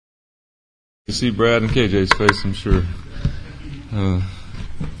See Brad and KJ's face, I'm sure.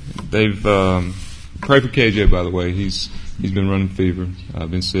 They've pray for KJ, by the way. He's been running fever,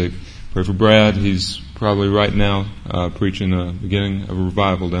 been sick. Pray for Brad. He's probably right now preaching the beginning of a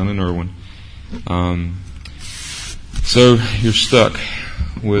revival down in Irwin. So you're stuck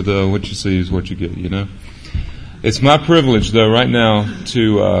with what you see is what you get, you know. It's my privilege, though, right now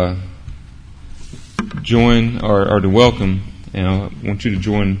to join or to welcome, and I want you to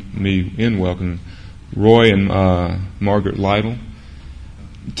join me in welcoming Roy and Margaret Lytle.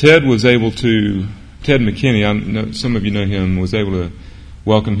 Ted McKinney, I know some of you know him, was able to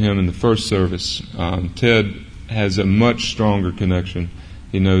welcome him in the first service. Ted has a much stronger connection.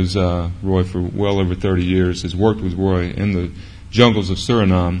 He knows Roy for well over 30 years, has worked with Roy in the jungles of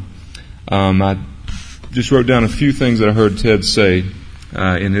Suriname. I just wrote down a few things that I heard Ted say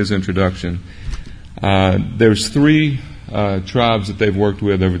in his introduction. There's three tribes that they've worked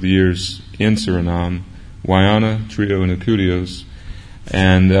with over the years in Suriname: Wayana, Trio, and Akudios.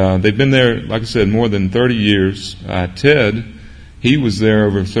 And they've been there, like I said, more than 30 years. Ted, he was there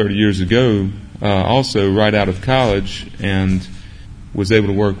over 30 years ago, also right out of college, and was able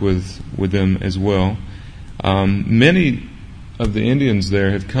to work with them as well. Many of the Indians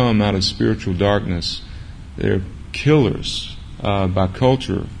there have come out of spiritual darkness. They're killers by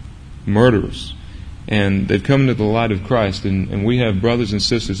culture, murderers. And they've come into the light of Christ, and we have brothers and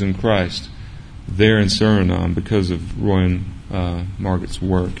sisters in Christ there in Suriname because of Roy and Margaret's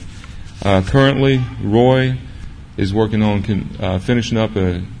work. Currently, Roy is working on finishing up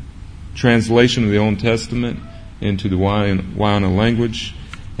a translation of the Old Testament into the Wayana language,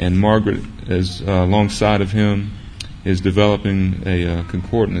 and Margaret, is alongside of him, is developing a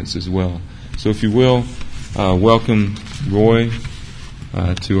concordance as well. So if you will, welcome Roy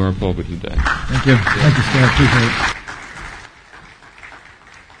to our pulpit today. Thank you. Thank you, Scott. Appreciate it.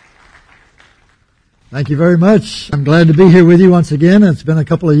 Thank you very much. I'm glad to be here with you once again. It's been a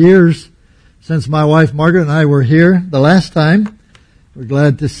couple of years since my wife Margaret and I were here the last time. We're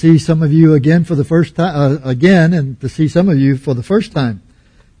glad to see some of you again for the first time, and to see some of you for the first time.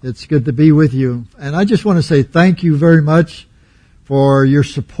 It's good to be with you. And I just want to say thank you very much for your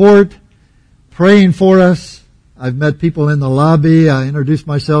support, praying for us. I've met people in the lobby. I introduced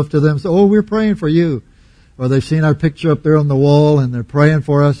myself to them. So, we're praying for you. Or they've seen our picture up there on the wall and they're praying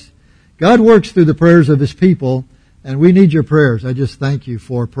for us. God works through the prayers of His people, and we need your prayers. I just thank you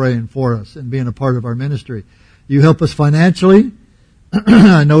for praying for us and being a part of our ministry. You help us financially.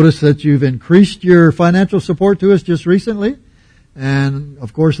 I noticed that you've increased your financial support to us just recently. And,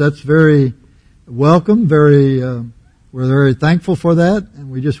 of course, that's very welcome. We're very thankful for that.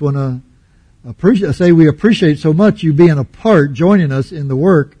 And we just want to we appreciate so much you being a part, joining us in the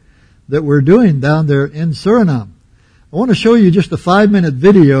work that we're doing down there in Suriname. I want to show you just a 5-minute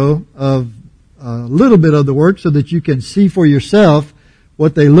video of a little bit of the work so that you can see for yourself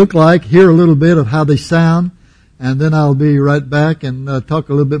what they look like, hear a little bit of how they sound, and then I'll be right back and talk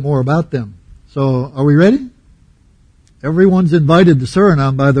a little bit more about them. So, are we ready? Everyone's invited to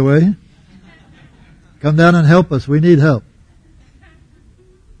Suriname, by the way. Come down and help us. We need help.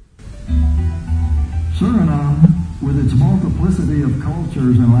 Suriname, with its multiplicity of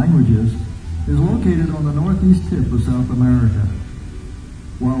cultures and languages, is located on the northeast tip of South America.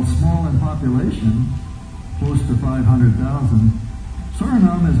 While small in population, close to 500,000,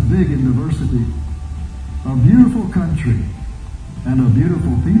 Suriname is big in diversity. A beautiful country and a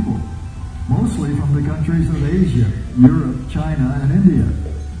beautiful people, mostly from the countries of Asia, Europe, China, and India.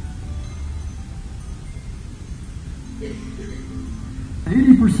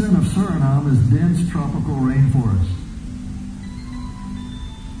 80% of Suriname is dense tropical rainforest.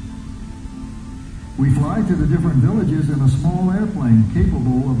 We fly to the different villages in a small airplane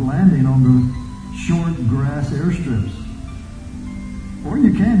capable of landing on the short grass airstrips. Or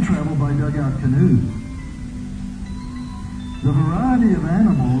you can travel by dugout canoe. The variety of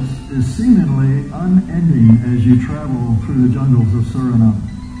animals is seemingly unending as you travel through the jungles of Suriname.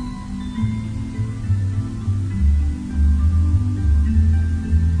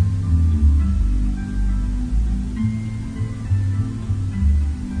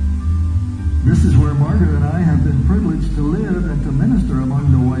 This is where Margaret and I have been privileged to live and to minister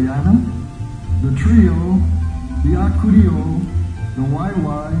among the Wayana, the Trio, the Akudio, the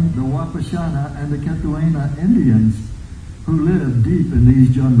Waiwai, the Wapashana, and the Ketuena Indians who live deep in these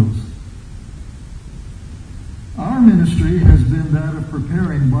jungles. Our ministry has been that of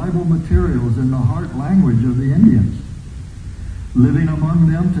preparing Bible materials in the heart language of the Indians, living among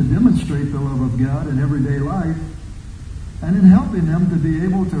them to demonstrate the love of God in everyday life, and in helping them to be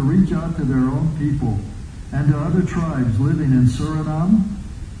able to reach out to their own people and to other tribes living in Suriname,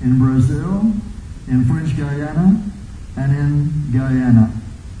 in Brazil, in French Guiana, and in Guyana.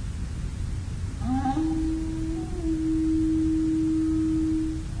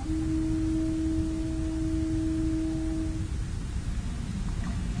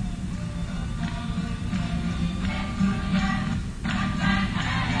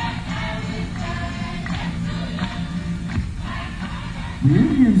 The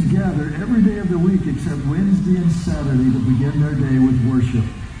Indians gather every day of the week except Wednesday and Saturday to begin their day with worship.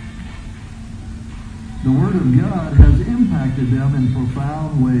 The Word of God has impacted them in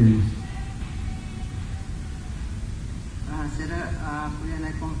profound ways.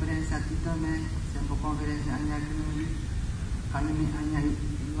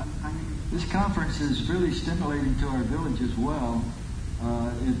 This conference is really stimulating to our village as well.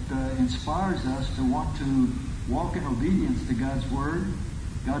 It inspires us to want to walk in obedience to God's Word.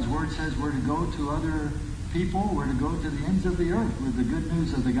 God's Word says we're to go to other people, we're to go to the ends of the earth with the good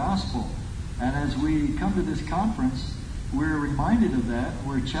news of the gospel. And as we come to this conference, we're reminded of that.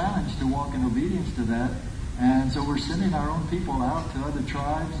 We're challenged to walk in obedience to that. And so we're sending our own people out to other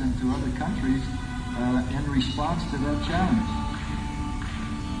tribes and to other countries in response to that challenge.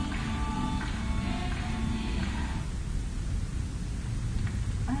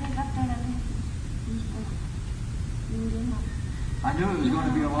 I knew it was going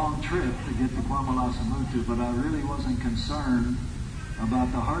to be a long trip to get to Kwamalasamutu, but I really wasn't concerned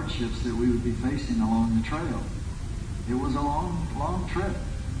about the hardships that we would be facing along the trail. It was a long trip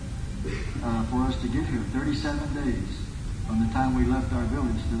for us to get here, 37 days from the time we left our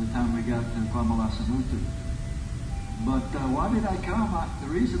village to the time we got to Kwamalasamutu. But why did I come? The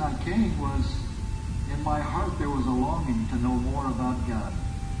reason I came was in my heart there was a longing to know more about God.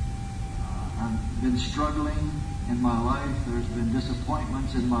 I've been struggling in my life. There's been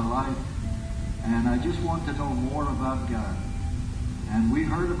disappointments in my life. And I just want to know more about God. And we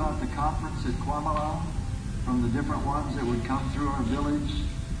heard about the conference at Kwamala from the different ones that would come through our village.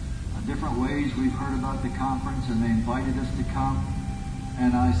 Different ways we've heard about the conference, and they invited us to come.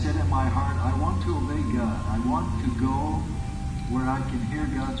 And I said in my heart, I want to obey God. I want to go where I can hear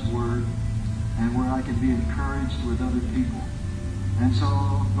God's Word and where I can be encouraged with other people. And so,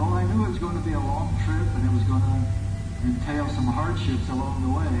 though I knew it was going to be a long trip and it was going to entail some hardships along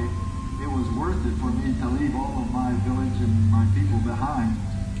the way, it was worth it for me to leave all of my village and my people behind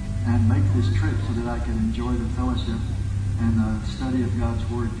and make this trip so that I could enjoy the fellowship and the study of God's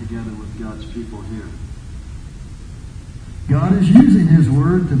Word together with God's people here. God is using His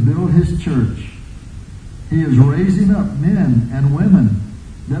Word to build His church. He is raising up men and women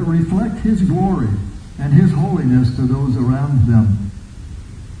that reflect His glory and His holiness to those around them.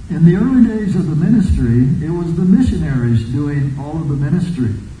 In the early days of the ministry, it was the missionaries doing all of the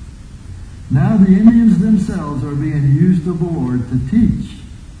ministry. Now the Indians themselves are being used of the Lord to teach,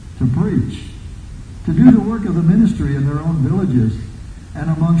 to preach, to do the work of the ministry in their own villages and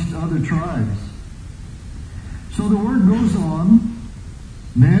amongst other tribes. So the word goes on.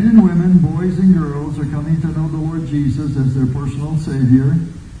 Men and women, boys and girls are coming to know the Lord Jesus as their personal Savior.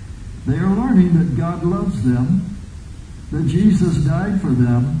 They are learning that God loves them, that Jesus died for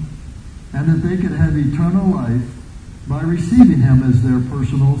them, and that they could have eternal life by receiving Him as their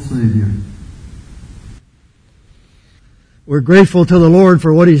personal Savior. We're grateful to the Lord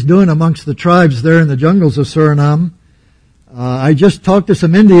for what He's doing amongst the tribes there in the jungles of Suriname. I just talked to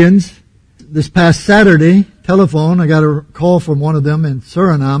some Indians this past Saturday, telephone. I got a call from one of them in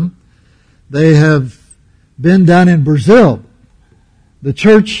Suriname. They have been down in Brazil. The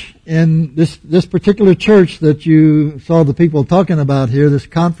church in this particular church that you saw the people talking about here, this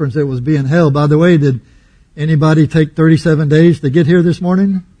conference that was being held. By the way, did anybody take 37 days to get here this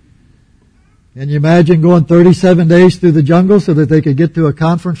morning? Can you imagine going 37 days through the jungle so that they could get to a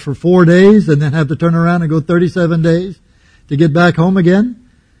conference for 4 days and then have to turn around and go 37 days to get back home again?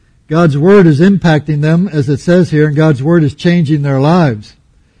 God's Word is impacting them, as it says here, and God's Word is changing their lives.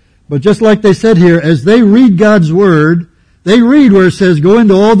 But just like they said here, as they read God's Word, they read where it says, go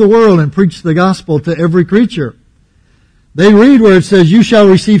into all the world and preach the gospel to every creature. They read where it says, you shall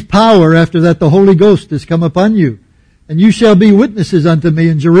receive power after that the Holy Ghost is come upon you. And you shall be witnesses unto me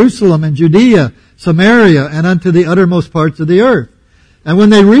in Jerusalem and Judea, Samaria, and unto the uttermost parts of the earth. And when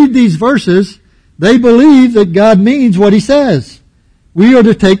they read these verses, they believe that God means what He says. We are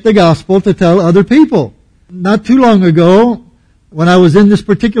to take the gospel to tell other people. Not too long ago, when I was in this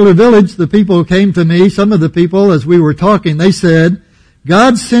particular village, the people came to me, some of the people, as we were talking, they said,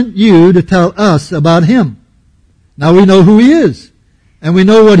 God sent you to tell us about Him. Now we know who He is, and we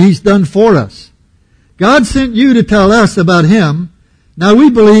know what He's done for us. God sent you to tell us about Him. Now we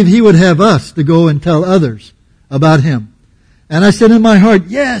believe He would have us to go and tell others about Him. And I said in my heart,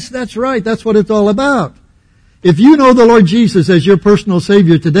 yes, that's right. That's what it's all about. If you know the Lord Jesus as your personal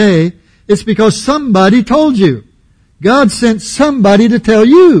Savior today, it's because somebody told you. God sent somebody to tell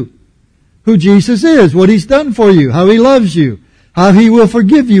you who Jesus is, what He's done for you, how He loves you, how He will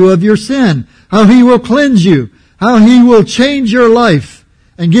forgive you of your sin, how He will cleanse you, how He will change your life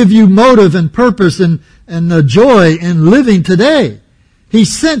and give you motive and purpose and joy in living today. He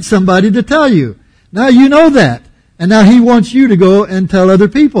sent somebody to tell you. Now you know that. And now He wants you to go and tell other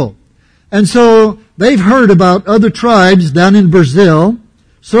people. And so they've heard about other tribes down in Brazil.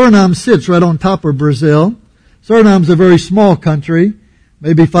 Suriname sits right on top of Brazil. Suriname's a very small country,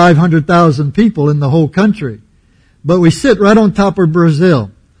 maybe 500,000 people in the whole country. But we sit right on top of Brazil.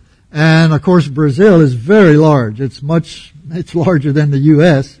 And of course Brazil is very large. It's larger than the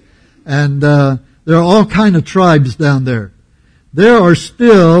U.S. And there are all kind of tribes down there. There are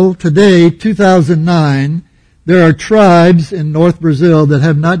still, today, 2009, there are tribes in North Brazil that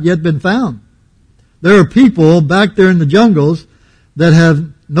have not yet been found. There are people back there in the jungles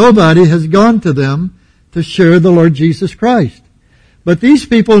that nobody has gone to them to share the Lord Jesus Christ. But these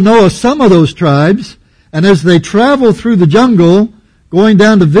people know of some of those tribes, and as they travel through the jungle, going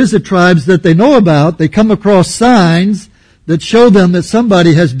down to visit tribes that they know about, they come across signs that show them that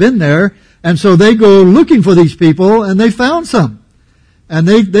somebody has been there, and so they go looking for these people, and they found some. And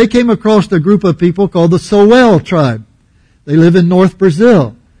they came across a group of people called the Soel tribe. They live in North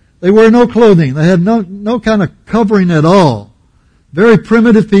Brazil. They wear no clothing. They have no kind of covering at all. Very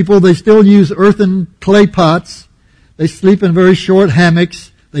primitive people. They still use earthen clay pots. They sleep in very short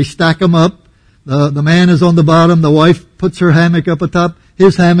hammocks. They stack them up. The man is on the bottom. The wife puts her hammock up atop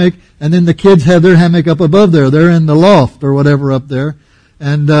his hammock, and then the kids have their hammock up above there. They're in the loft or whatever up there.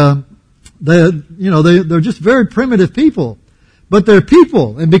 And they're just very primitive people. But they're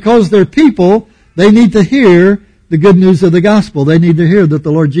people, and because they're people, they need to hear the good news of the gospel. They need to hear that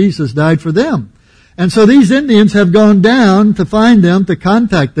the Lord Jesus died for them. And so these Indians have gone down to find them, to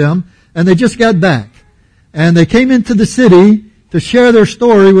contact them, and they just got back. And they came into the city to share their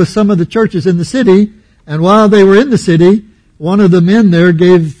story with some of the churches in the city, and while they were in the city, one of the men there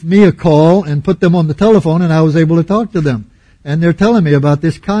gave me a call and put them on the telephone, and I was able to talk to them. And they're telling me about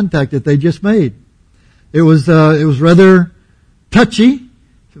this contact that they just made. It was rather touchy,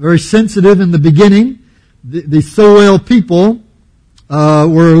 very sensitive in the beginning. The Soel people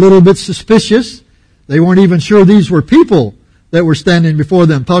were a little bit suspicious. They weren't even sure these were people that were standing before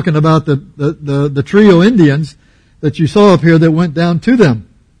them, talking about the trio Indians that you saw up here that went down to them.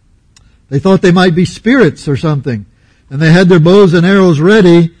 They thought they might be spirits or something. And they had their bows and arrows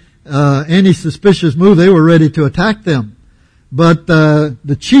ready. Any suspicious move, they were ready to attack them. But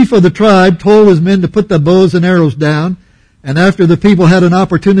the chief of the tribe told his men to put the bows and arrows down. And after the people had an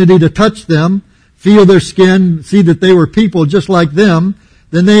opportunity to touch them, feel their skin, see that they were people just like them,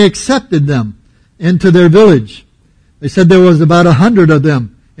 then they accepted them into their village. They said there was about 100 of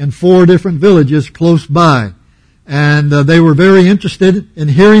them in 4 different villages close by. And they were very interested in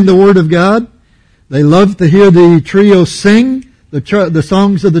hearing the Word of God. They loved to hear the trio sing the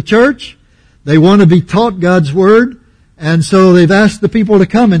songs of the church. They want to be taught God's Word. And so they've asked the people to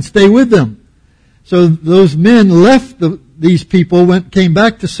come and stay with them. So those men left these people, came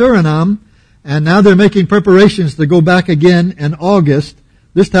back to Suriname, and now they're making preparations to go back again in August.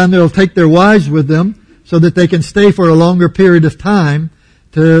 This time they'll take their wives with them so that they can stay for a longer period of time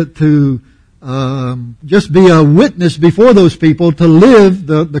to just be a witness before those people, to live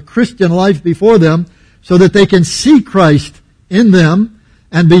the Christian life before them so that they can see Christ in them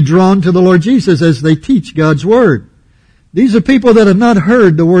and be drawn to the Lord Jesus as they teach God's Word. These are people that have not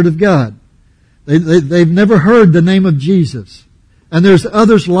heard the Word of God. They've never heard the name of Jesus. And there's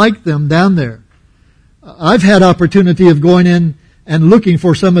others like them down there. I've had opportunity of going in and looking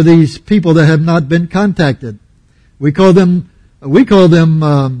for some of these people that have not been contacted. We call them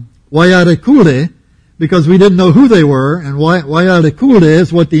Wayarekule because we didn't know who they were, and Wayarekule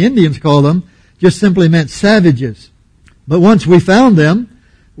is what the Indians call them, just simply meant savages. But once we found them,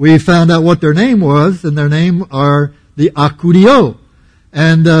 we found out what their name was, and their name are the Akurio.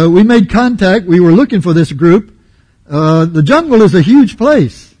 And we made contact. We were looking for this group. The jungle is a huge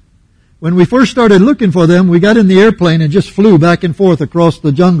place. When we first started looking for them, we got in the airplane and just flew back and forth across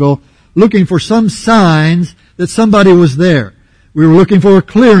the jungle looking for some signs that somebody was there. We were looking for a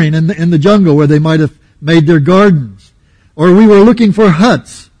clearing in the jungle where they might have made their gardens. Or we were looking for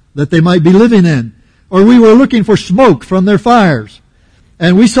huts that they might be living in. Or we were looking for smoke from their fires.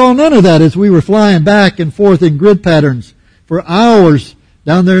 And we saw none of that as we were flying back and forth in grid patterns for hours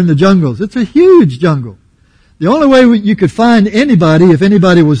down there in the jungles. It's a huge jungle. The only way you could find anybody, if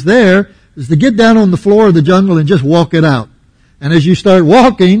anybody was there, is to get down on the floor of the jungle and just walk it out. And as you start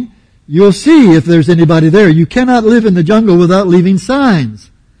walking, you'll see if there's anybody there. You cannot live in the jungle without leaving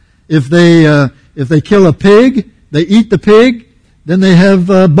signs. If they kill a pig, they eat the pig, then they have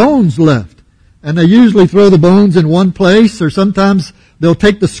bones left. And they usually throw the bones in one place, or sometimes they'll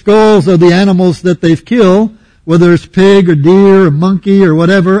take the skulls of the animals that they've killed, whether it's pig or deer or monkey or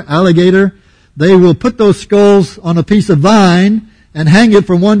whatever, alligator. They will put those skulls on a piece of vine and hang it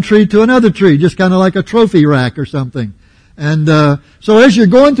from one tree to another tree, just kind of like a trophy rack or something. And so as you're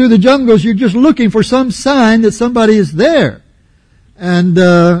going through the jungles, you're just looking for some sign that somebody is there. And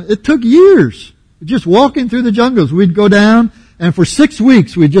it took years, just walking through the jungles. We'd go down, and for 6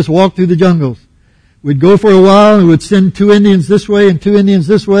 weeks we'd just walk through the jungles. We'd go for a while, and we'd send 2 Indians this way and 2 Indians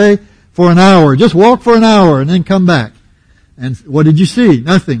this way for an hour. Just walk for an hour and then come back. And what did you see?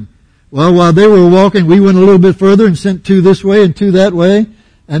 Nothing. Well, while they were walking, we went a little bit further and sent 2 this way and 2 that way.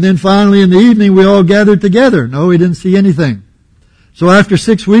 And then finally in the evening, we all gathered together. No, we didn't see anything. So after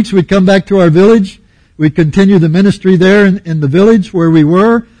 6 weeks, we'd come back to our village. We'd continue the ministry there in the village where we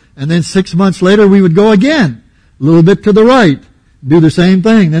were. And then 6 months later, we would go again, a little bit to the right, do the same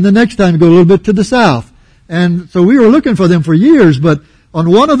thing. Then the next time, go a little bit to the south. And so we were looking for them for years, but on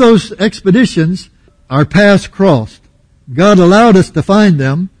one of those expeditions, our paths crossed. God allowed us to find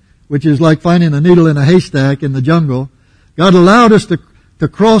them, which is like finding a needle in a haystack in the jungle. God allowed us to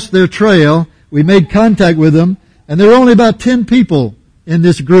cross their trail. We made contact with them, and there were only about 10 people in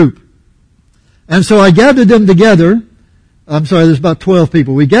this group. And so I gathered them together. I'm sorry, there's about 12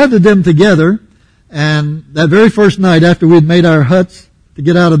 people. We gathered them together, and that very first night after we'd made our huts to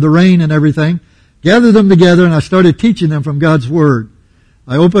get out of the rain and everything, gathered them together, and I started teaching them from God's Word.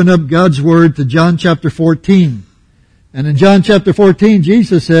 I opened up God's Word to John chapter 14. And in John chapter 14,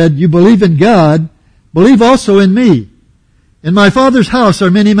 Jesus said, "You believe in God, believe also in me. In my Father's house are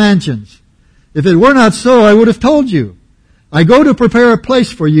many mansions. If it were not so, I would have told you. I go to prepare a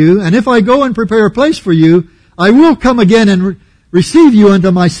place for you, and if I go and prepare a place for you, I will come again and receive you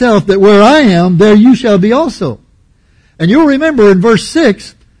unto myself, that where I am, there you shall be also." And you'll remember in verse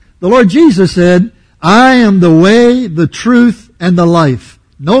 6, the Lord Jesus said, "I am the way, the truth, and the life.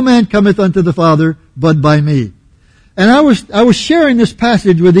 No man cometh unto the Father but by me." And I was sharing this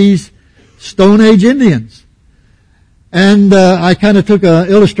passage with these Stone Age Indians. And I kind of took an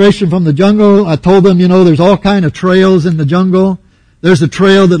illustration from the jungle. I told them, there's all kind of trails in the jungle. There's a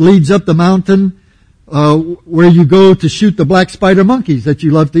trail that leads up the mountain where you go to shoot the black spider monkeys that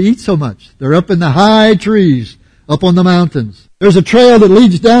you love to eat so much. They're up in the high trees, up on the mountains. There's a trail that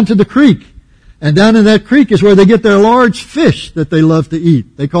leads down to the creek. And down in that creek is where they get their large fish that they love to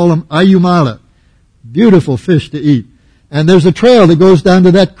eat. They call them ayumala. Beautiful fish to eat. And there's a trail that goes down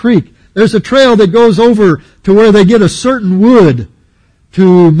to that creek. There's a trail that goes over to where they get a certain wood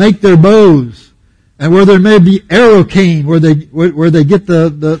to make their bows. And where there may be arrow cane, where they get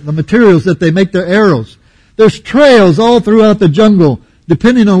the materials that they make their arrows. There's trails all throughout the jungle,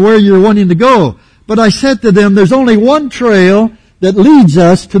 depending on where you're wanting to go. But I said to them, there's only one trail that leads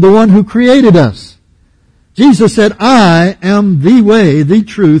us to the one who created us. Jesus said, "I am the way, the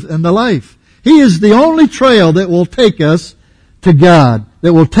truth, and the life." He is the only trail that will take us to God,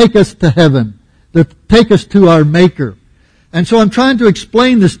 that will take us to heaven, that take us to our Maker. And so I'm trying to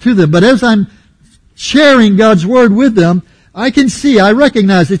explain this to them. But as I'm sharing God's Word with them, I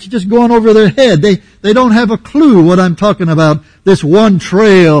recognize it's just going over their head. They don't have a clue what I'm talking about, this one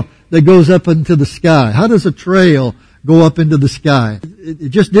trail that goes up into the sky. How does a trail go up into the sky? It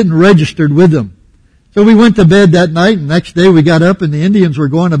just didn't register with them. So we went to bed that night, and next day we got up and the Indians were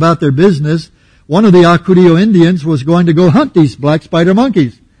going about their business. One of the Acudio Indians was going to go hunt these black spider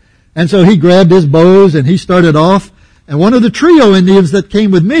monkeys. And so he grabbed his bows and he started off. And one of the trio Indians that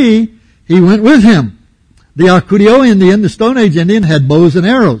came with me, he went with him. The Acudio Indian, the Stone Age Indian, had bows and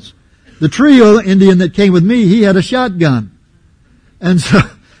arrows. The trio Indian that came with me, he had a shotgun. And so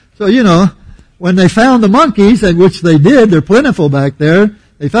when they found the monkeys, which they did, they're plentiful back there,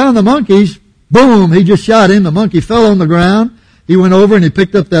 they found the monkeys, boom, he just shot him. The monkey fell on the ground. He went over and he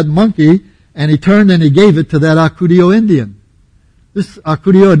picked up that monkey and he turned and he gave it to that Acudio Indian. This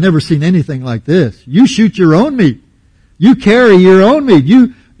Acudio had never seen anything like this. You shoot your own meat. You carry your own meat.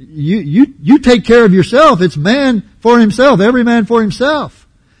 You take care of yourself. It's man for himself, every man for himself.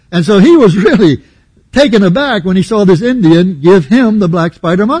 And so he was really taken aback when he saw this Indian give him the black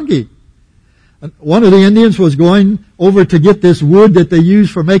spider monkey. One of the Indians was going over to get this wood that they use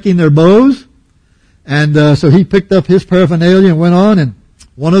for making their bows. And so he picked up his paraphernalia and went on, and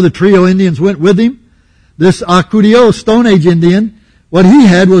one of the trio Indians went with him. This Acudio Stone Age Indian, what he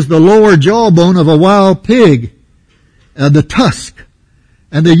had was the lower jawbone of a wild pig, the tusk.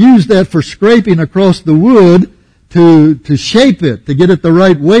 And they used that for scraping across the wood to shape it, to get it the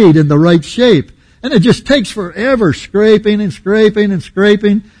right weight and the right shape. And it just takes forever, scraping and scraping and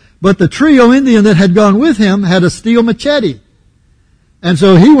scraping. But the trio Indian that had gone with him had a steel machete. And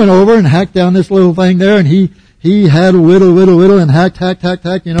so he went over and hacked down this little thing there, and he had a whittle, and hacked,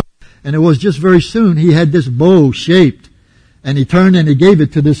 you know. And it was just very soon he had this bow shaped. And he turned and he gave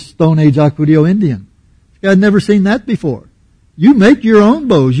it to this Stone Age Acudillo Indian. This guy had never seen that before. You make your own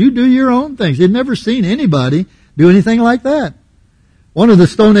bows. You do your own things. He'd never seen anybody do anything like that. One of the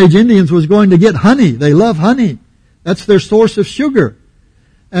Stone Age Indians was going to get honey. They love honey. That's their source of sugar.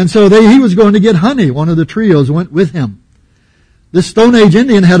 And so he was going to get honey. One of the trios went with him. This Stone Age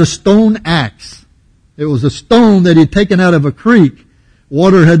Indian had a stone axe. It was a stone that he'd taken out of a creek.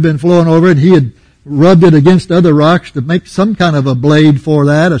 Water had been flowing over it. He had rubbed it against other rocks to make some kind of a blade for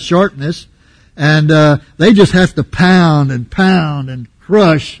that, a sharpness. And they just have to pound and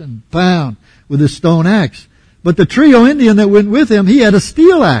crush and pound with this stone axe. But the trio Indian that went with him, he had a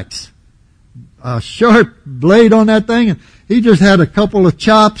steel axe. A sharp blade on that thing. And he just had a couple of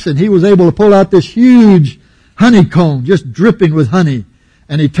chops, and he was able to pull out this huge honeycomb, just dripping with honey.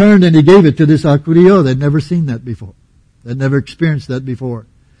 And he turned and he gave it to this Acudillo. They'd never seen that before. They'd never experienced that before.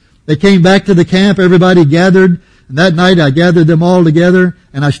 They came back to the camp. Everybody gathered. And that night I gathered them all together,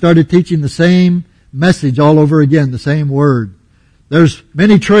 and I started teaching the same message all over again, the same word. There's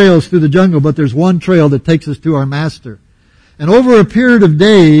many trails through the jungle, but there's one trail that takes us to our Master. And over a period of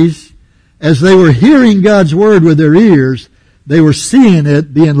days, as they were hearing God's Word with their ears, they were seeing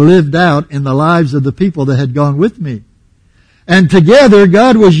it being lived out in the lives of the people that had gone with me. And together,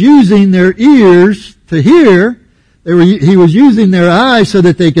 God was using their ears to hear. He was using their eyes so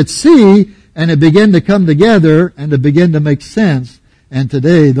that they could see, and it began to come together and to begin to make sense. And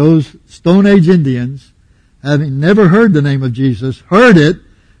today, those Stone Age Indians, having never heard the name of Jesus, heard it,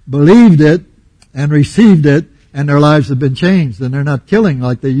 believed it, and received it, and their lives have been changed. And they're not killing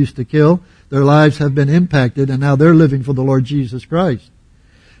like they used to kill. Their lives have been impacted, and now they're living for the Lord Jesus Christ.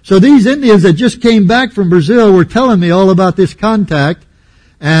 So these Indians that just came back from Brazil were telling me all about this contact,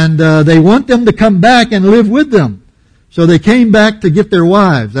 and they want them to come back and live with them. So they came back to get their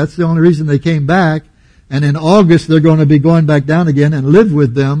wives. That's the only reason they came back. And in August, they're going to be going back down again and live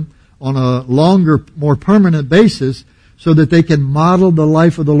with them on a longer, more permanent basis so that they can model the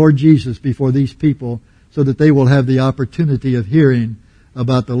life of the Lord Jesus before these people so that they will have the opportunity of hearing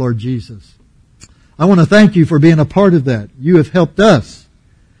about the Lord Jesus. I want to thank you for being a part of that. You have helped us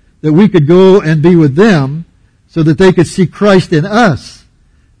that we could go and be with them so that they could see Christ in us.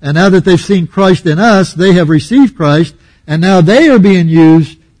 And now that they've seen Christ in us, they have received Christ, and now they are being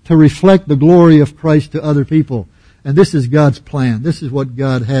used to reflect the glory of Christ to other people. And this is God's plan. This is what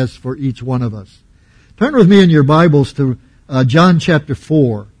God has for each one of us. Turn with me in your Bibles to John chapter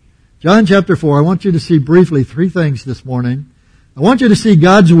 4. John chapter 4, I want you to see briefly three things this morning. I want you to see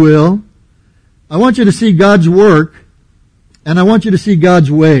God's will. I want you to see God's work. And I want you to see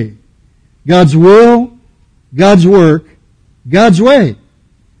God's way. God's will, God's work, God's way.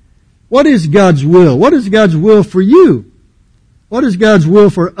 What is God's will? What is God's will for you? What is God's will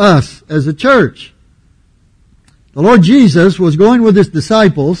for us as a church? The Lord Jesus was going with His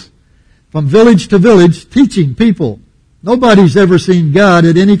disciples from village to village teaching people. Nobody's ever seen God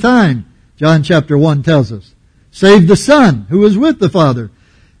at any time, John chapter 1 tells us, save the Son who is with the Father.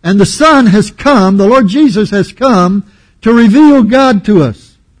 And the Son has come, the Lord Jesus has come to reveal God to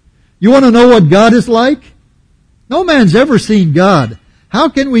us. You want to know what God is like? No man's ever seen God. How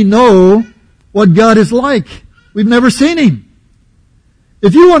can we know what God is like? We've never seen Him.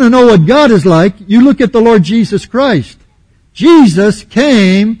 If you want to know what God is like, you look at the Lord Jesus Christ. Jesus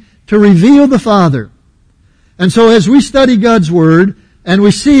came to reveal the Father. And so as we study God's Word, and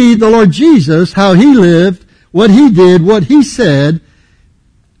we see the Lord Jesus, how He lived, what He did, what He said,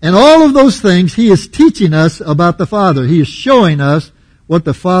 and all of those things, He is teaching us about the Father. He is showing us what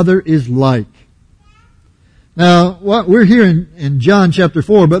the Father is like. Now, we're here in John chapter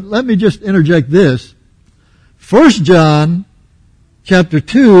 4, but let me just interject this. 1 John chapter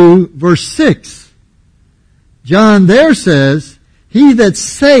 2, verse 6. John there says, He that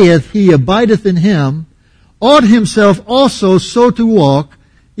saith he abideth in Him, ought himself also so to walk,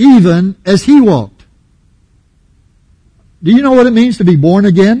 even as He walked. Do you know what it means to be born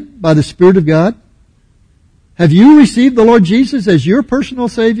again by the Spirit of God? Have you received the Lord Jesus as your personal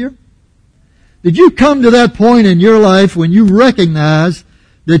Savior? Did you come to that point in your life when you recognized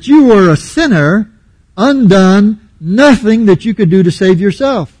that you were a sinner, undone, nothing that you could do to save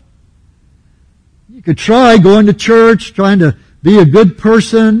yourself? You could try going to church, trying to be a good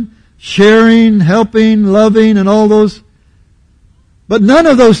person, sharing, helping, loving, and all those. But none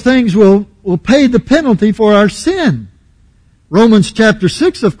of those things will pay the penalty for our sin. Romans chapter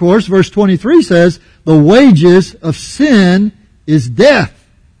 6, of course, verse 23 says, the wages of sin is death.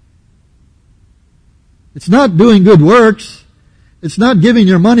 It's not doing good works. It's not giving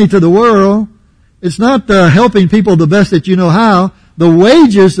your money to the world. It's not helping people the best that you know how. The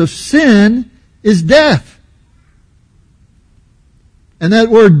wages of sin is death. And that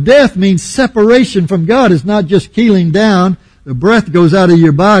word death means separation from God. It's not just keeling down. The breath goes out of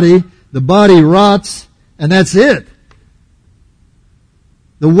your body. The body rots. And that's it.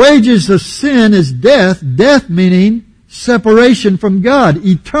 The wages of sin is death. Death meaning separation from God.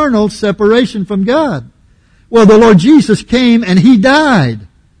 Eternal separation from God. Well, the Lord Jesus came and He died.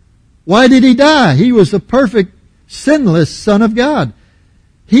 Why did He die? He was the perfect, sinless Son of God.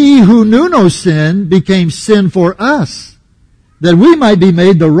 He who knew no sin became sin for us, that we might be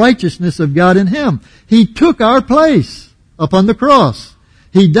made the righteousness of God in Him. He took our place upon the cross.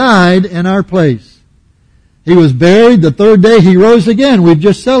 He died in our place. He was buried. The third day He rose again. We've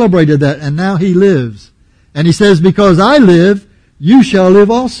just celebrated that. And now He lives. And He says, because I live, you shall live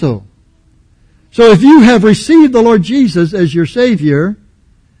also. So if you have received the Lord Jesus as your Savior,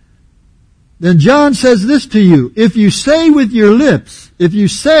 then John says this to you. If you say with your lips, if you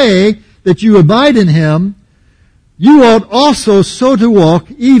say that you abide in Him, you ought also so to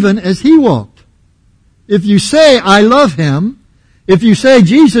walk even as He walked. If you say, I love Him, if you say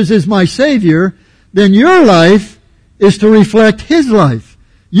Jesus is my Savior, then your life is to reflect His life.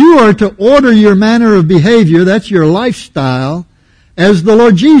 You are to order your manner of behavior, that's your lifestyle, as the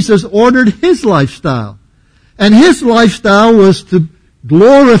Lord Jesus ordered His lifestyle. And His lifestyle was to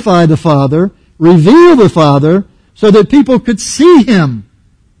glorify the Father, reveal the Father, so that people could see Him,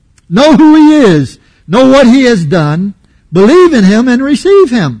 know who He is, know what He has done, believe in Him, and receive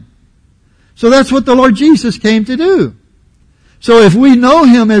Him. So that's what the Lord Jesus came to do. So if we know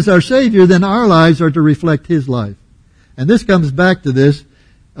Him as our Savior, then our lives are to reflect His life. And this comes back to this,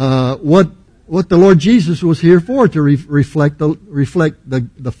 what the Lord Jesus was here for, to reflect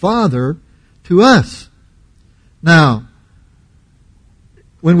the Father to us. Now,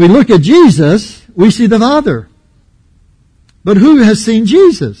 when we look at Jesus, we see the Father. But who has seen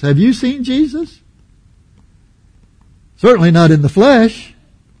Jesus? Have you seen Jesus? Certainly not in the flesh.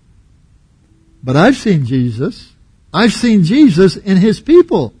 But I've seen Jesus. I've seen Jesus in His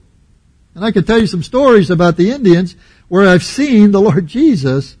people. And I could tell you some stories about the Indians where I've seen the Lord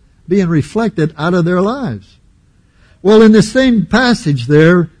Jesus being reflected out of their lives. Well, in the same passage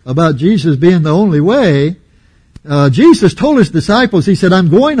there about Jesus being the only way, Jesus told His disciples, He said, I'm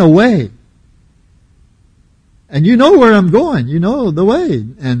going away. And you know where I'm going. You know the way.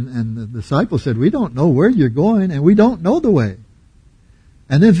 And the disciples said, we don't know where you're going and we don't know the way.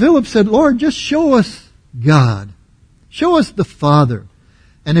 And then Philip said, Lord, just show us God. Show us the Father.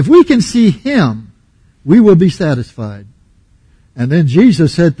 And if we can see Him, we will be satisfied. And then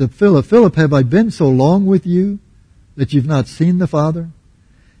Jesus said to Philip, Philip, have I been so long with you that you've not seen the Father?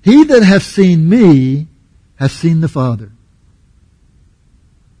 He that hath seen me hath seen the Father.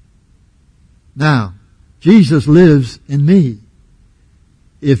 Now, Jesus lives in me.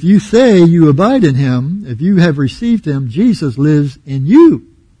 If you say you abide in Him, if you have received Him, Jesus lives in you.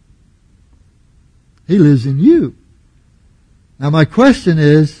 He lives in you. Now my question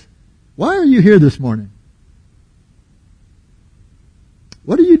is, why are you here this morning?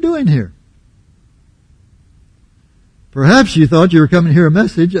 What are you doing here? Perhaps you thought you were coming to hear a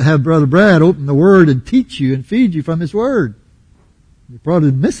message, have Brother Brad open the Word and teach you and feed you from His Word. You're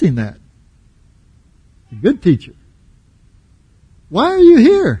probably missing that. He's a good teacher. Why are you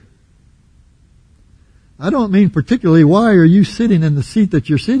here? I don't mean particularly why are you sitting in the seat that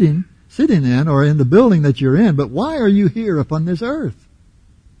you're sitting in or in the building that you're in, but why are you here upon this earth?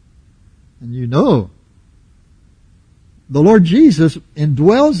 And you know, the Lord Jesus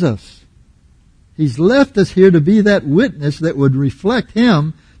indwells us. He's left us here to be that witness that would reflect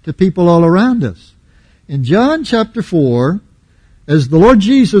Him to people all around us. In John chapter 4, as the Lord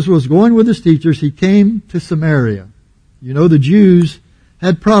Jesus was going with His teachers, He came to Samaria. You know, the Jews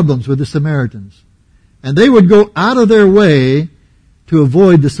had problems with the Samaritans. And they would go out of their way to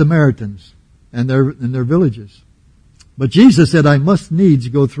avoid the Samaritans and their villages. But Jesus said, I must needs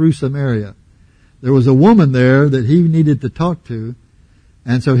go through Samaria. There was a woman there that He needed to talk to.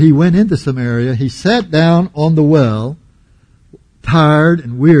 And so He went into Samaria. He sat down on the well, tired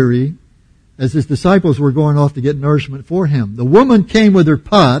and weary, as His disciples were going off to get nourishment for Him. The woman came with her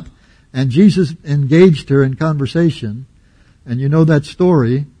pot, and Jesus engaged her in conversation. And you know that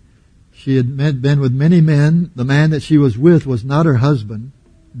story. She had been with many men. The man that she was with was not her husband.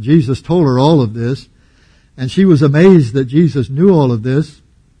 Jesus told her all of this. And she was amazed that Jesus knew all of this.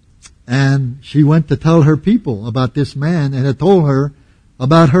 And she went to tell her people about this man and had told her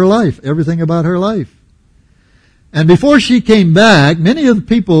about her life, everything about her life. And before she came back, many of the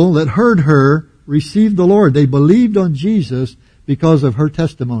people that heard her received the Lord. They believed on Jesus because of her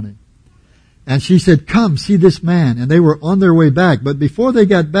testimony. And she said, "Come, see this man." And they were on their way back. But before they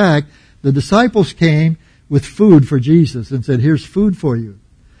got back, the disciples came with food for Jesus and said, "Here's food for you."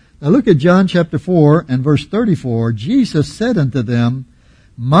 Now look at John chapter 4 and verse 34. Jesus said unto them,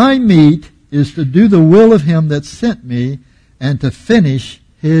 "My meat is to do the will of him that sent me and to finish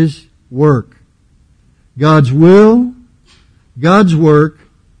his work." God's will, God's work,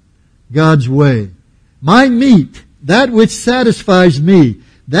 God's way. My meat, that which satisfies me,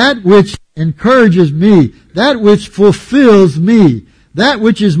 that which encourages me, that which fulfills me, that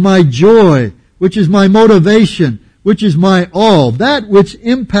which is my joy, which is my motivation, which is my all, that which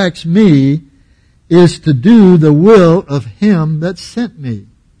impacts me is to do the will of him that sent me.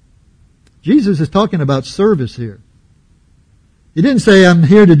 Jesus is talking about service here. He didn't say, "I'm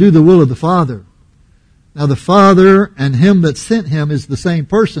here to do the will of the Father." Now the Father and him that sent him is the same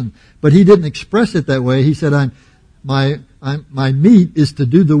person, but he didn't express it that way. He said, my meat is to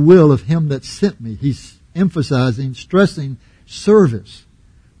do the will of him that sent me. He's emphasizing, stressing service.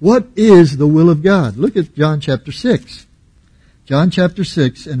 What is the will of God? Look at John chapter 6. John chapter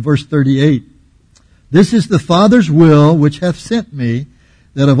 6 and verse 38. "This is the Father's will which hath sent me,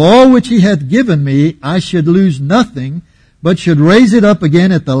 that of all which he hath given me I should lose nothing, but should raise it up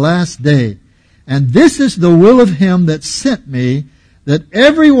again at the last day. And this is the will of him that sent me, that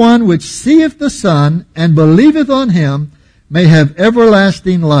every one which seeth the Son and believeth on him may have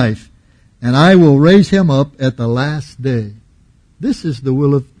everlasting life, and I will raise him up at the last day." This is the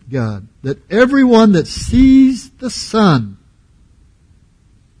will of God, that everyone that sees the Son.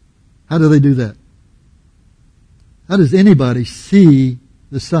 How do they do that? How does anybody see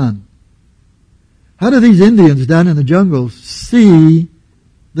the Son? How do these Indians down in the jungles see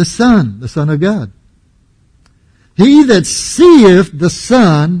the Son of God? "He that seeth the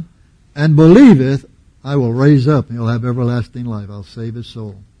Son and believeth, I will raise up, and he'll have everlasting life. I'll save his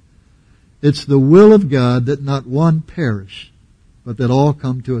soul." It's the will of God that not one perish, but that all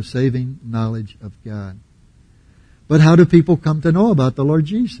come to a saving knowledge of God. But how do people come to know about the Lord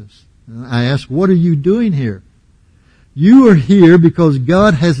Jesus? And I ask, what are you doing here? You are here because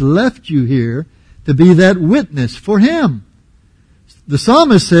God has left you here to be that witness for him. The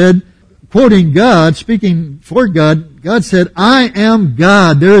psalmist said, quoting God, speaking for God, God said, "I am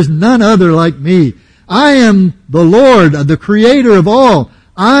God. There is none other like me. I am the Lord, the creator of all.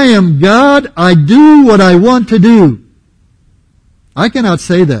 I am God. I do what I want to do." I cannot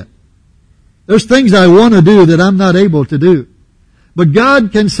say that. There's things I want to do that I'm not able to do. But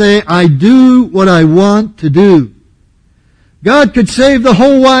God can say, "I do what I want to do." God could save the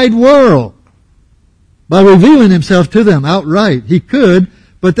whole wide world by revealing himself to them outright. He could,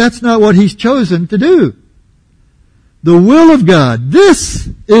 but that's not what he's chosen to do. The will of God. This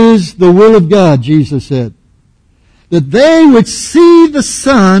is the will of God, Jesus said. That they which see the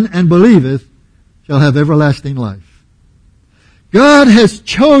Son and believeth shall have everlasting life. God has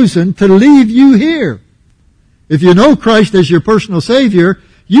chosen to leave you here. If you know Christ as your personal Savior,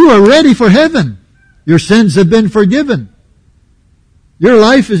 you are ready for heaven. Your sins have been forgiven. Your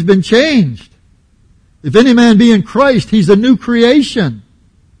life has been changed. If any man be in Christ, he's a new creation.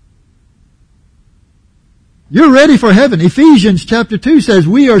 You're ready for heaven. Ephesians chapter 2 says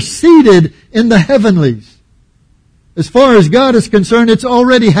we are seated in the heavenlies. As far as God is concerned, it's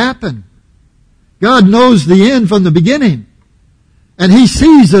already happened. God knows the end from the beginning. And he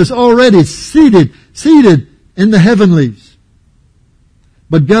sees us already seated in the heavenlies.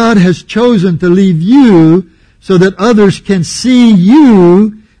 But God has chosen to leave you so that others can see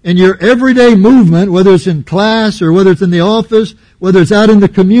you in your everyday movement, whether it's in class or whether it's in the office, whether it's out in the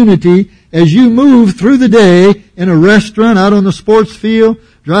community, as you move through the day in a restaurant, out on the sports field,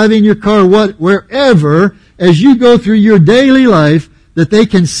 driving your car, wherever, as you go through your daily life, that they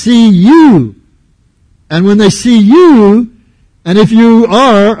can see you. And when they see you, and if you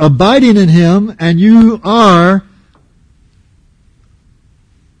are abiding in him and you are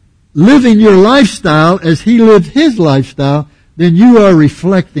living your lifestyle as he lived his lifestyle, then you are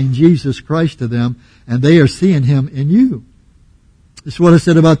reflecting Jesus Christ to them, and they are seeing him in you. This is what I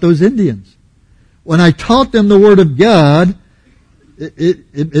said about those Indians. When I taught them the Word of God,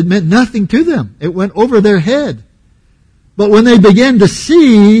 it meant nothing to them. It went over their head. But when they began to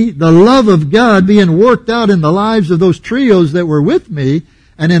see the love of God being worked out in the lives of those trios that were with me,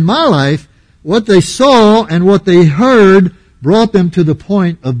 and in my life, what they saw and what they heard brought them to the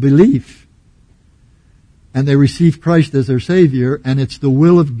point of belief. and they receive Christ as their Savior, and it's the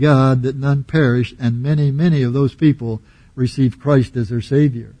will of God that none perish, and many, many of those people receive Christ as their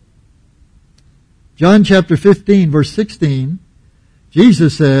Savior. John chapter 15, verse 16,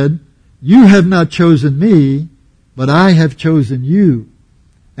 Jesus said, "You have not chosen me, but I have chosen you,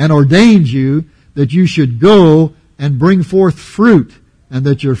 and ordained you that you should go and bring forth fruit, and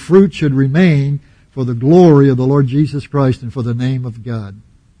that your fruit should remain for the glory of the Lord Jesus Christ and for the name of God."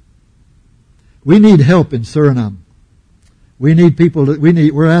 We need help in Suriname. We need people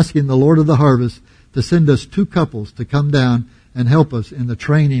we're asking the Lord of the harvest to send us 2 couples to come down and help us in the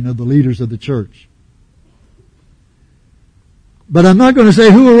training of the leaders of the church. But I'm not going to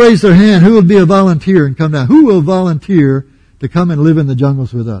say who will raise their hand, who will be a volunteer and come down. Who will volunteer to come and live in the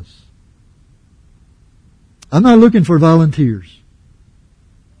jungles with us? I'm not looking for volunteers.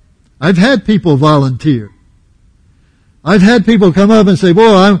 I've had people volunteer. I've had people come up and say,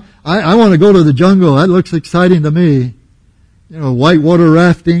 "Boy, I want to go to the jungle. That looks exciting to me." You know, whitewater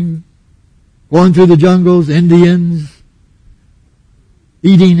rafting, going through the jungles, Indians,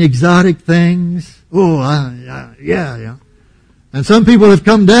 eating exotic things. Yeah. And some people have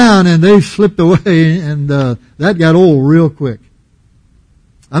come down and they've slipped away, and that got old real quick.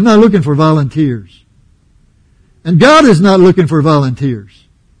 I'm not looking for volunteers. And God is not looking for volunteers.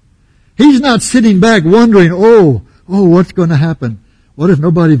 He's not sitting back wondering, oh, what's going to happen? What if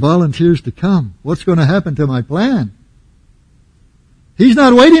nobody volunteers to come? What's going to happen to my plan? He's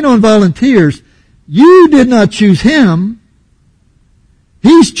not waiting on volunteers. You did not choose Him.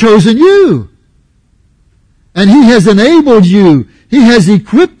 He's chosen you. And He has enabled you. He has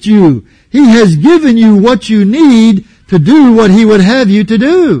equipped you. He has given you what you need to do what He would have you to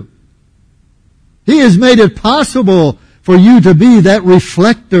do. He has made it possible for you to be that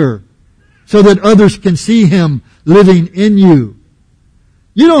reflector so that others can see Him living in you.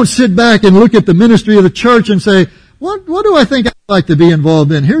 You don't sit back and look at the ministry of the church and say, what do I think I'd like to be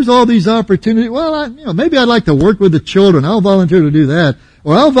involved in? Here's all these opportunities. Well, maybe I'd like to work with the children. I'll volunteer to do that.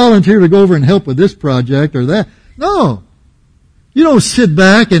 Or I'll volunteer to go over and help with this project or that. No. You don't sit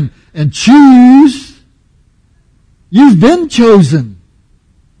back and choose. You've been chosen.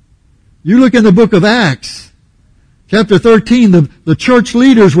 You look in the book of Acts, chapter 13, the church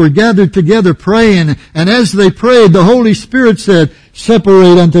leaders were gathered together praying, and as they prayed, the Holy Spirit said,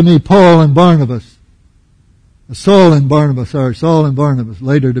 "Separate unto me Saul and Barnabas,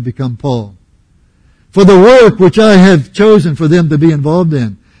 later to become Paul, for the work which I have chosen for them to be involved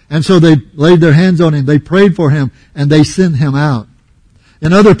in." And so they laid their hands on him, they prayed for him, and they sent him out.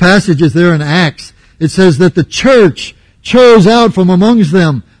 In other passages there in Acts, it says that the church chose out from amongst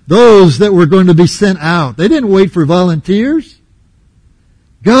them those that were going to be sent out. They didn't wait for volunteers.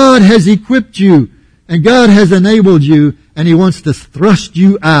 God has equipped you, and God has enabled you, and He wants to thrust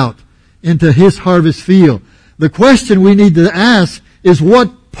you out into His harvest field. The question we need to ask is,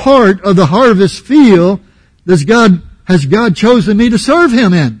 what part of the harvest field has God chosen me to serve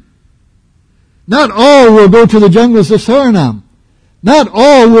Him in? Not all will go to the jungles of Suriname. Not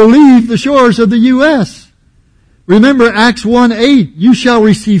all will leave the shores of the U.S. Remember Acts 1:8, "You shall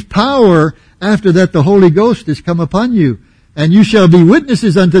receive power after that the Holy Ghost is come upon you, and you shall be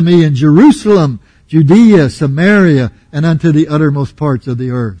witnesses unto me in Jerusalem, Judea, Samaria, and unto the uttermost parts of the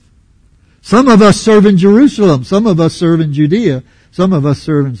earth." Some of us serve in Jerusalem, some of us serve in Judea, some of us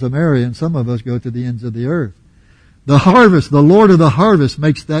serve in Samaria, and some of us go to the ends of the earth. The harvest, the Lord of the harvest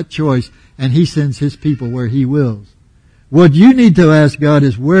makes that choice, and He sends His people where He wills. What you need to ask God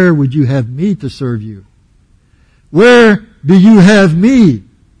is, where would you have me to serve you? Where do you have me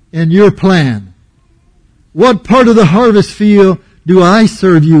in your plan? What part of the harvest field do I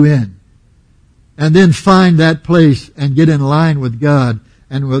serve you in? And then find that place and get in line with God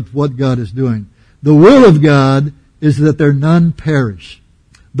and with what God is doing. The will of God is that there none perish.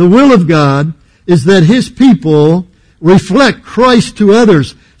 The will of God is that His people reflect Christ to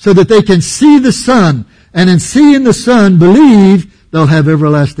others so that they can see the Son, and in seeing the Son, believe they'll have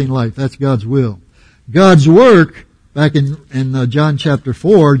everlasting life. That's God's will. God's work, back in John chapter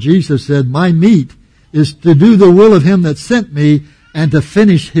 4, Jesus said, "My meat is to do the will of Him that sent me and to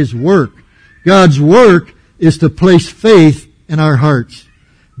finish His work." God's work is to place faith in our hearts.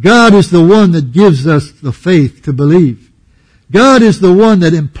 God is the one that gives us the faith to believe. God is the one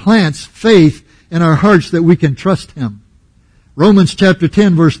that implants faith in our hearts that we can trust Him. Romans chapter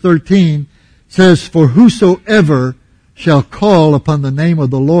 10 verse 13 says, "For whosoever shall call upon the name of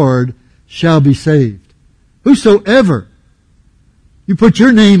the Lord shall be saved." Whosoever. You put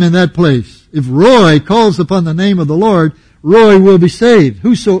your name in that place. If Roy calls upon the name of the Lord, Roy will be saved.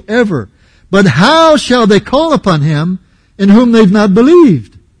 Whosoever. But how shall they call upon Him in whom they've not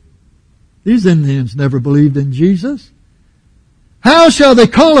believed? These Indians never believed in Jesus. How shall they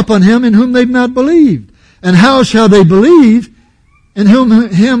call upon him in whom they've not believed? And how shall they believe in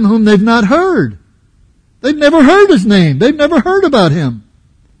him whom they've not heard? They've never heard his name. They've never heard about him.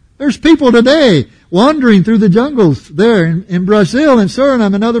 There's people today wandering through the jungles there in Brazil and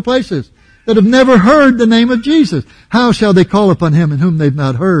Suriname and other places that have never heard the name of Jesus. How shall they call upon him in whom they've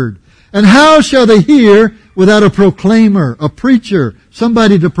not heard? And how shall they hear without a proclaimer, a preacher,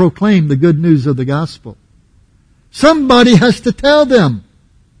 somebody to proclaim the good news of the gospel? Somebody has to tell them.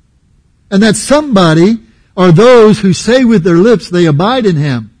 And that somebody are those who say with their lips they abide in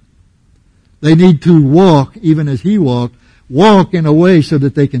him. They need to walk, even as he walked, walk in a way so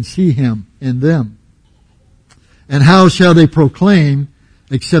that they can see him in them. And how shall they proclaim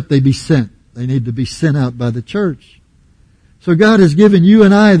except they be sent? They need to be sent out by the church. So God has given you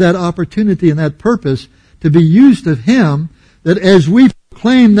and I that opportunity and that purpose to be used of him, that as we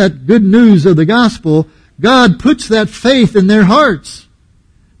proclaim that good news of the gospel, God puts that faith in their hearts.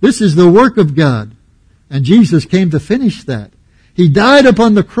 This is the work of God. And Jesus came to finish that. He died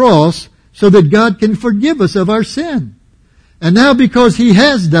upon the cross so that God can forgive us of our sin. And now because he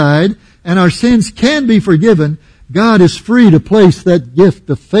has died and our sins can be forgiven, God is free to place that gift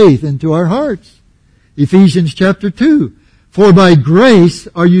of faith into our hearts. Ephesians chapter 2. For by grace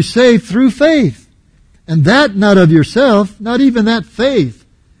are you saved through faith. And that not of yourself, not even that faith.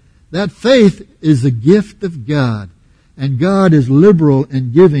 That faith is a gift of God. And God is liberal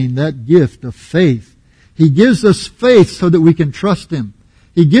in giving that gift of faith. He gives us faith so that we can trust him.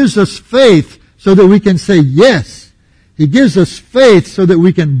 He gives us faith so that we can say yes. He gives us faith so that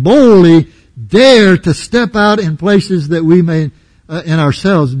we can boldly dare to step out in places that we may in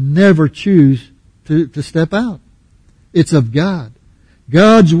ourselves never choose to step out. It's of God.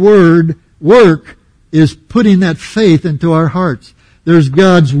 God's work is putting that faith into our hearts. There's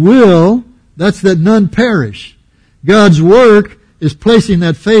God's will, that's that none perish. God's work is placing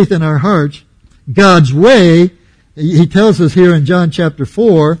that faith in our hearts. God's way, he tells us here in John chapter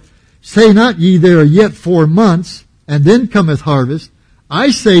 4, say not ye there are yet 4 months, and then cometh harvest.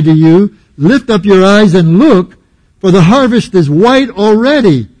 I say to you, lift up your eyes and look, for the harvest is white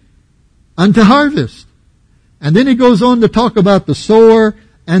already unto harvest. And then he goes on to talk about the sower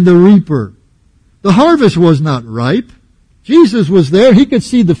and the reaper. The harvest was not ripe. Jesus was there. He could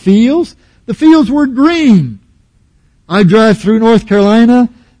see the fields. The fields were green. I drive through North Carolina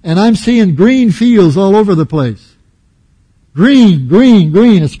and I'm seeing green fields all over the place. Green, green,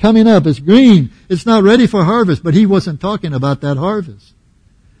 green. It's coming up. It's green. It's not ready for harvest, but he wasn't talking about that harvest.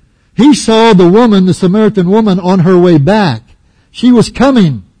 He saw the woman, the Samaritan woman, on her way back. She was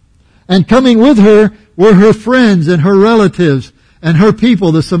coming. And coming with her were her friends and her relatives and her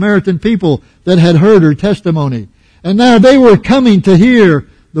people, the Samaritan people that had heard her testimony. And now they were coming to hear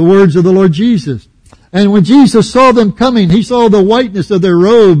the words of the Lord Jesus. And when Jesus saw them coming, he saw the whiteness of their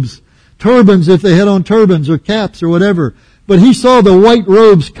robes, turbans if they had on turbans or caps or whatever. But he saw the white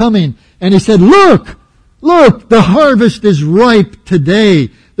robes coming and he said, look, the harvest is ripe today.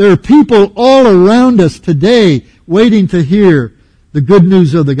 There are people all around us today waiting to hear the good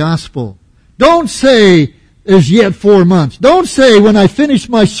news of the gospel. Don't say there's yet 4 months. Don't say when I finish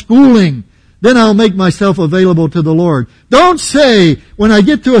my schooling, then I'll make myself available to the Lord. Don't say when I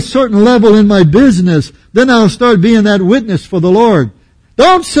get to a certain level in my business, then I'll start being that witness for the Lord.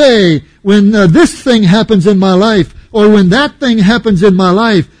 Don't say when this thing happens in my life or when that thing happens in my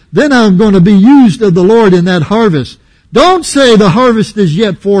life, then I'm going to be used of the Lord in that harvest. Don't say the harvest is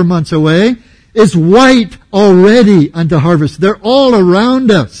yet 4 months away. It's white already unto harvest. They're all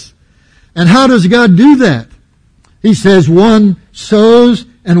around us. And how does God do that? He says one sows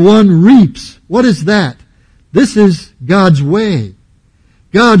and one reaps. What is that? This is God's way.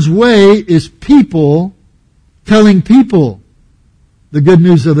 God's way is people telling people the good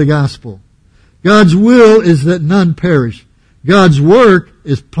news of the gospel. God's will is that none perish. God's work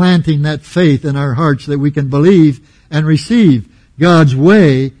is planting that faith in our hearts that we can believe and receive. God's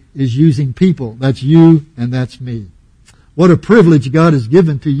way is using people. That's you and that's me. What a privilege God has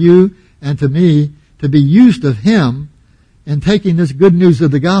given to you and to me to be used of him in taking this good news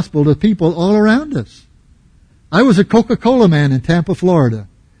of the gospel to people all around us. I was a Coca-Cola man in Tampa, Florida,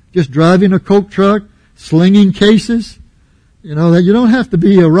 just driving a Coke truck, slinging cases. You know, that you don't have to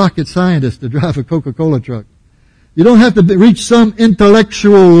be a rocket scientist to drive a Coca-Cola truck. You don't have to reach some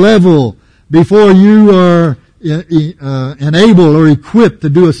intellectual level before you are enabled or equipped to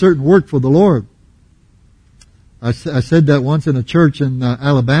do a certain work for the Lord. I said that once in a church in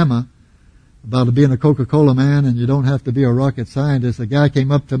Alabama about being a Coca-Cola man, and you don't have to be a rocket scientist. A guy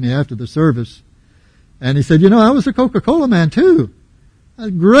came up to me after the service and he said, you know, I was a Coca-Cola man too.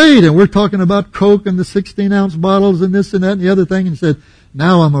 Great, and we're talking about Coke and the 16-ounce bottles and this and that and the other thing. And he said,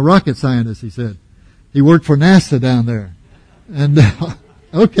 now I'm a rocket scientist, he said. He worked for NASA down there. And,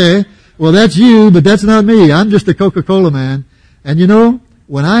 okay, well that's you, but that's not me. I'm just a Coca-Cola man. And you know,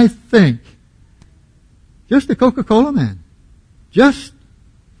 when I think, just a Coca-Cola man, just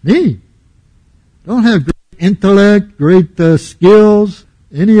me, don't have great intellect, great skills,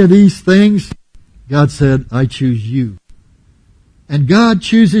 any of these things, God said, I choose you. And God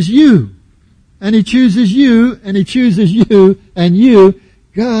chooses you. And He chooses you, and He chooses you, and you.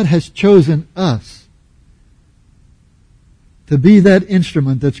 God has chosen us to be that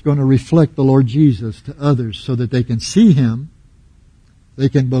instrument that's going to reflect the Lord Jesus to others so that they can see Him, they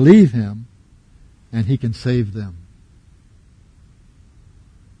can believe Him, and He can save them.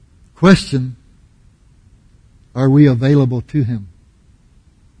 Question, are we available to Him?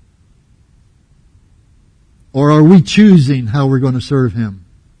 Or are we choosing how we're going to serve Him?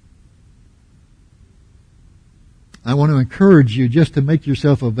 I want to encourage you just to make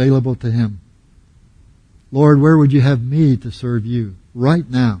yourself available to Him. Lord, where would you have me to serve you right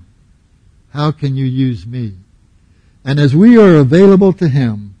now? How can you use me? And as we are available to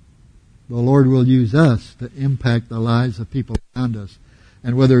Him, the Lord will use us to impact the lives of people around us.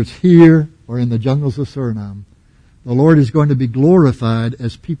 And whether it's here or in the jungles of Suriname, the Lord is going to be glorified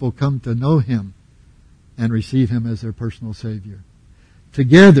as people come to know Him and receive Him as their personal Savior.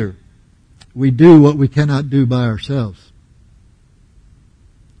 Together, we do what we cannot do by ourselves.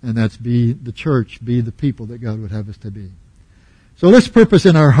 And that's be the church, be the people that God would have us to be. So let's purpose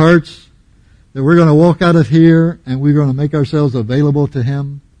in our hearts that we're going to walk out of here and we're going to make ourselves available to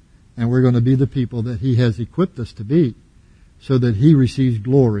Him, and we're going to be the people that He has equipped us to be so that He receives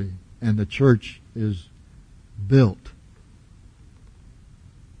glory and the church is built.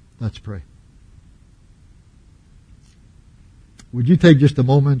 Let's pray. Would you take just a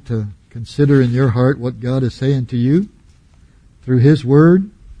moment to consider in your heart what God is saying to you through His Word?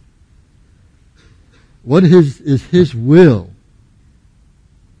 What is His will?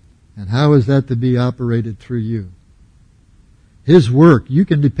 And how is that to be operated through you? His work, you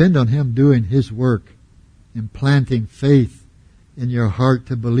can depend on Him doing His work, implanting faith in your heart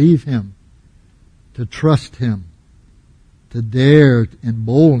to believe Him, to trust Him, to dare in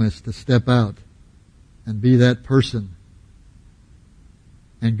boldness to step out and be that person.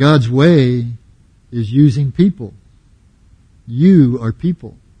 And God's way is using people. You are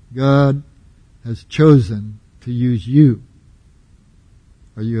people. God has chosen to use you.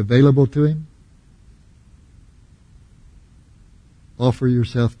 Are you available to Him? Offer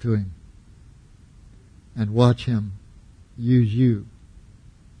yourself to Him and watch Him use you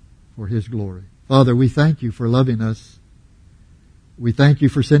for His glory. Father, we thank You for loving us. We thank You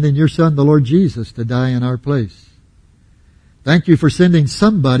for sending Your Son, the Lord Jesus, to die in our place. Thank You for sending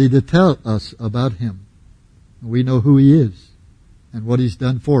somebody to tell us about Him. We know who He is and what He's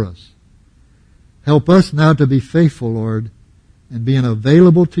done for us. Help us now to be faithful, Lord, and being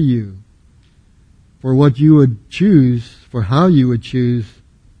available to You for what You would choose, for how You would choose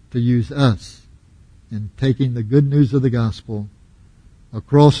to use us in taking the good news of the gospel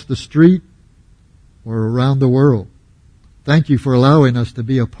across the street or around the world. Thank You for allowing us to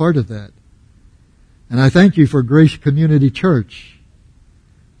be a part of that. And I thank You for Grace Community Church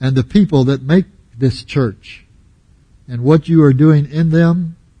and the people that make this church and what You are doing in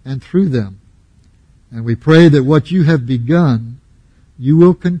them and through them. And we pray that what You have begun, You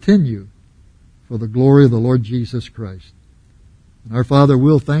will continue for the glory of the Lord Jesus Christ. And our Father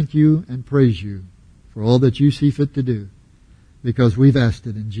will thank You and praise You for all that You see fit to do, because we've asked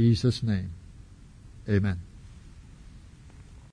it in Jesus' name. Amen.